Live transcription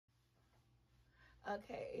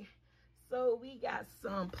Okay, so we got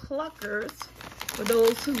some pluckers for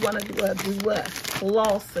those who want to do what?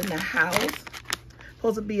 Floss in the house.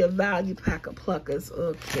 Supposed to be a value pack of pluckers.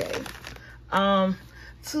 Okay.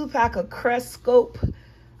 2-pack of Crest Scope.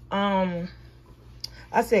 I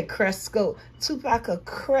said Crest Scope. 2-pack of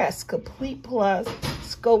Crest Complete Plus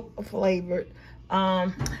Scope flavored.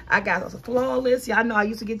 I got this Flawless. Y'all know I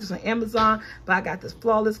used to get this on Amazon, but I got this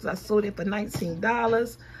Flawless because I sold it for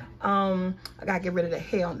 $19. I gotta get rid of the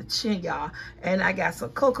hair on the chin, y'all. And I got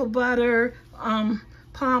some cocoa butter.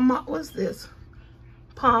 Palmer. What's this?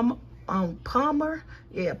 Palmer.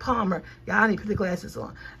 Yeah, Palmer. Y'all need to put the glasses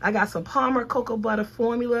on. I got some Palmer cocoa butter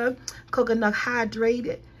formula, coconut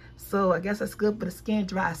hydrated. So I guess that's good for the skin,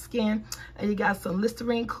 dry skin. And you got some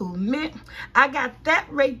Listerine Cool Mint. I got that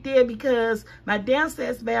right there because my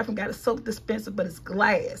downstairs bathroom got a soap dispenser, but it's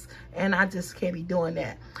glass. And I just can't be doing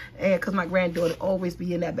that. And because my granddaughter always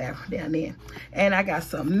be in that bathroom down there. And I got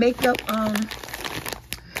some makeup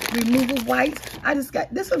removal wipes. I just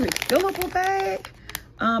got this a refillable bag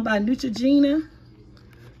by Neutrogena.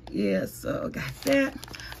 Yeah, so got that.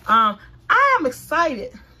 I am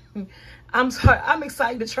excited. I'm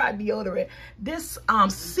excited to try deodorant. This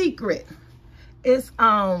Secret is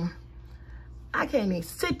I can't even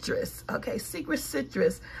citrus. Okay, Secret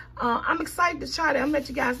citrus. I'm excited to try that. I'm gonna let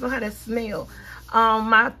you guys know how that smell.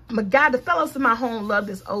 The fellows in my home love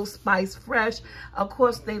this Old Spice Fresh. Of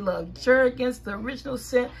course, they love Jergens, the original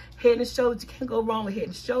scent, Head and Shoulders. You can't go wrong with Head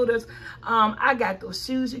and Shoulders. I got those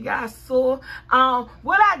shoes you guys saw.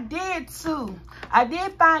 What I did too, I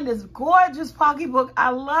did find this gorgeous pocketbook. I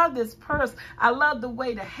love this purse. I love the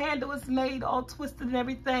way the handle is made, all twisted and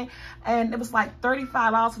everything. And it was like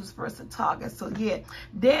 $35 for this purse at Target. So yeah.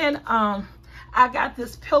 Then I got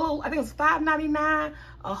this pillow. I think it's $5.99.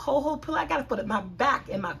 A whole pillow. I got to put it in my back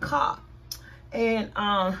in my car. And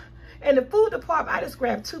in the food department, I just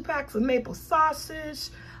grabbed 2 packs of maple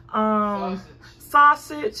sausage.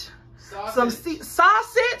 Sausage. Some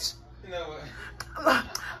sausage. You know what?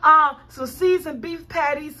 Some seasoned beef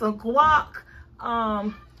patties, some guac.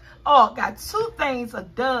 Oh, got 2 things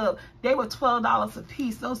of Dove. They were $12 a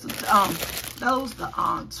piece. Those the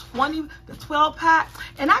 12 pack.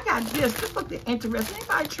 And I got this. This looked interesting.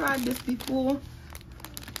 Anybody tried this before?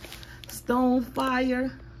 Stone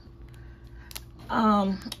Fire.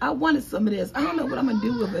 I wanted some of this. I don't know what I'm gonna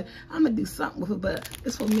do with it. I'm gonna do something with it, but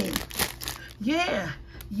it's for me. Yeah,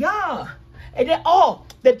 y'all. And then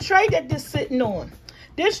the tray that this sitting on.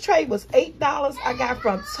 This tray was $8. I got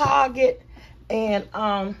from Target, and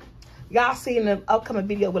y'all see in the upcoming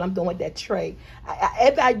video what I'm doing with that tray.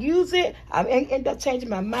 If I use it, I end up changing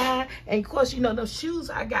my mind. And of course, you know those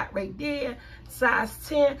shoes I got right there, size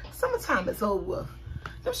 10. Summertime is over.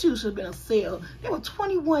 Them shoes should have been on sale. They were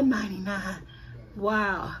 $21.99.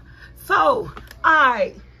 Wow. So, all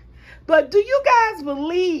right. But do you guys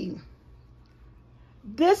believe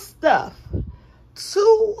this stuff?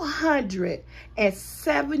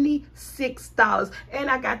 $276.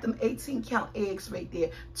 And I got them 18-count eggs right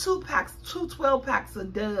there. 2 packs, 12 packs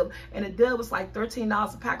of Dove. And the Dove was like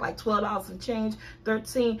 $13 a pack, like $12 and change,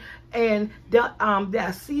 13. And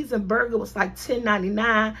the seasoned burger was like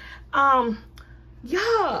 $10.99.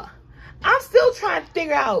 Yeah, I'm still trying to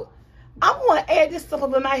figure out. I want to add this stuff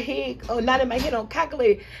up in my head, or not in my head on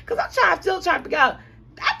calculator, because I'm still trying to figure out.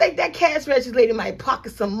 I think that cash register lady might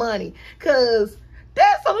pocket some money, because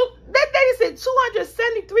that lady said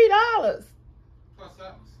 $273.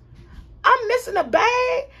 I'm missing a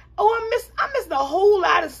bag. Oh, I'm missing a whole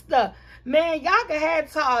lot of stuff. Man, y'all can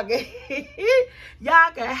have Target.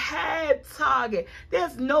 Y'all can have Target.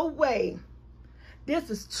 There's no way.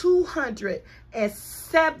 This is $273. Where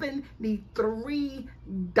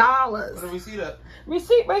the receipt at?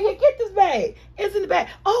 Receipt right here. Get this bag. It's in the bag.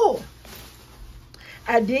 Oh,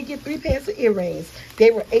 I did get 3 pairs of earrings.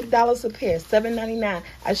 They were $8 a pair, $7.99.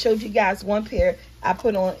 I showed you guys 1 pair I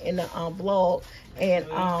put on in the vlog. And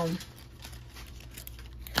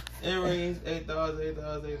earrings,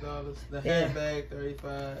 $8. The handbag,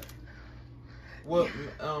 $35. What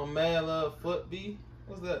Mad Love Foot B?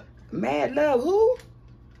 What's that? Mad Love who?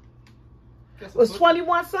 Was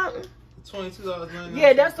 21 something? $22.99.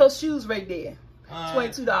 Yeah, that's those shoes right there.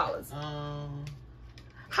 $22.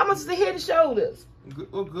 How much is the Head and Shoulders?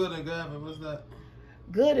 Good and Gavin. What's that?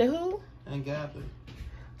 Good and who? And Gavin.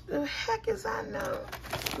 The heck is I know?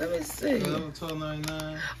 Let me see.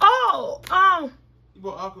 $12.99. Oh, You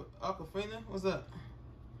bought Aquafina? What's that?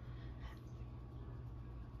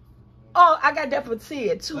 Oh, I got that for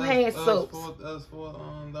Tia. 2 hand soaps. That was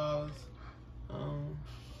 $4.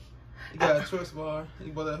 You got a Choice bar.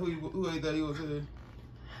 You bought that. Who ate that? You was here.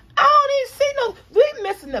 I don't even see no. We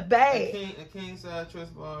missing the A bag. king size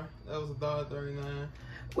twist bar. That was $1.39.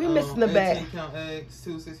 We missing the bag. 18 count eggs,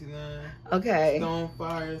 $2.69. Okay. Stone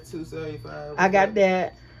Fire, $2.75. I got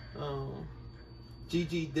that.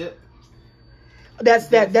 GG Dip. That's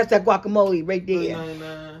that guacamole right there.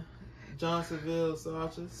 $3.99. Johnsonville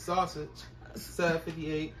sausage,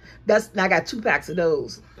 $7.58. I got 2 packs of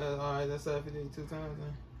those. All right, that's $7.58 2 times.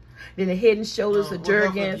 Then the Head and Shoulders, the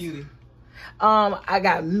Jergens. Beauty. I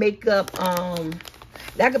got makeup.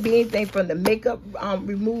 That could be anything from the makeup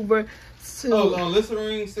remover to.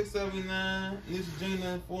 Listerine $6.79.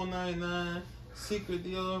 Neutrogena $4.99. Secret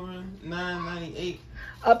deodorant $9.98.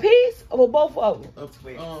 A piece or both of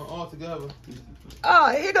them? All together.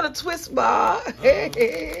 Oh, here go the twist bar.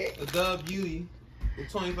 The Dove Beauty for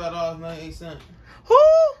 $25.98. Who?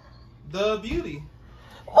 Dove Beauty.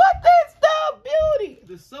 What is the beauty?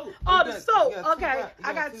 The soap. Oh, the soap. Okay,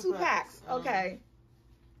 I got 2 packs. Okay.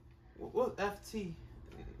 What FT?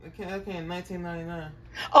 That came $19.99.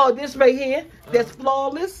 Oh, this right here. That's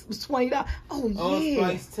flawless. It's $20. Oh yeah.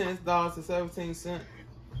 Allspice $10.17.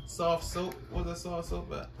 Soft soap. What's that soft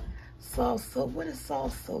soap at? Soft soap. What is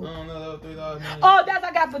soft soap? I don't know. That was $3.99. Oh, that's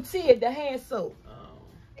I got for Tia, the hand soap.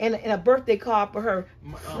 And a birthday card for her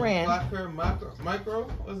friend. Black Hair Micro.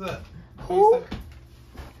 What's that? Who?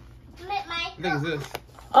 Look at this.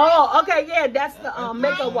 Oh, okay, yeah, that's the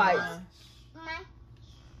makeup wipes.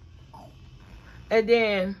 And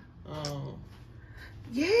then,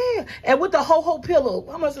 yeah, and with the ho pillow.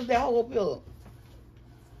 How much is that ho pillow?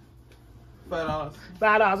 $5.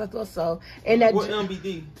 $5, I thought so. And that what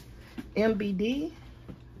MBD? MBD?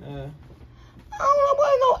 Yeah. I don't know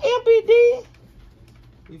what no MBD.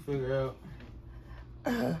 You figure out.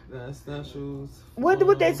 The essentials. What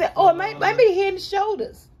they say? Oh, maybe Head and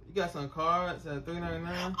Shoulders. You got some cards at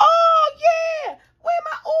 $3.99. Oh yeah. Where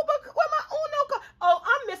my Uno card? Oh,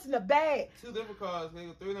 I'm missing the bag. 2 different cards. They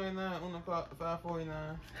go $3.99. Uno card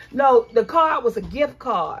 $5.49. No, the card was a gift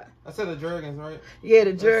card. I said the Jergens, right? Yeah,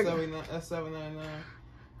 the Jergens. That's $7.99.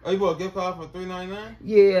 Oh, you bought a gift card for $3.99?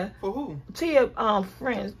 Yeah. For who? Tia,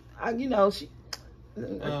 friends. You know, she.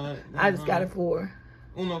 I just got it for her.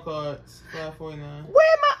 Uno cards $5.49.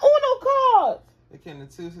 Where my Uno cards? They came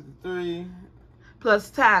to $2.63.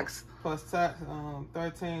 Plus tax. Plus tax,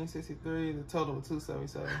 $13.63. The total was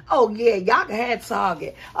 $2.77. Oh yeah, y'all can have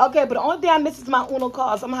Target. Okay, but the only thing I miss is my Uno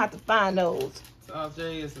cards. I'm gonna have to find those. Target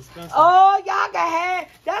is expensive. Oh, y'all can have.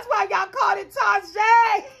 That's why y'all called it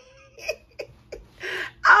Target.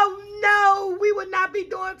 Oh no, we would not be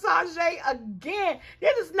doing Target again.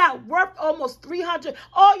 This is not worth almost $300.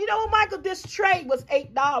 Oh, you know what, Michael? This tray was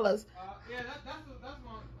 $8. Yeah, that's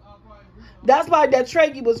my That's why that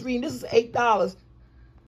tray you was reading. This is $8.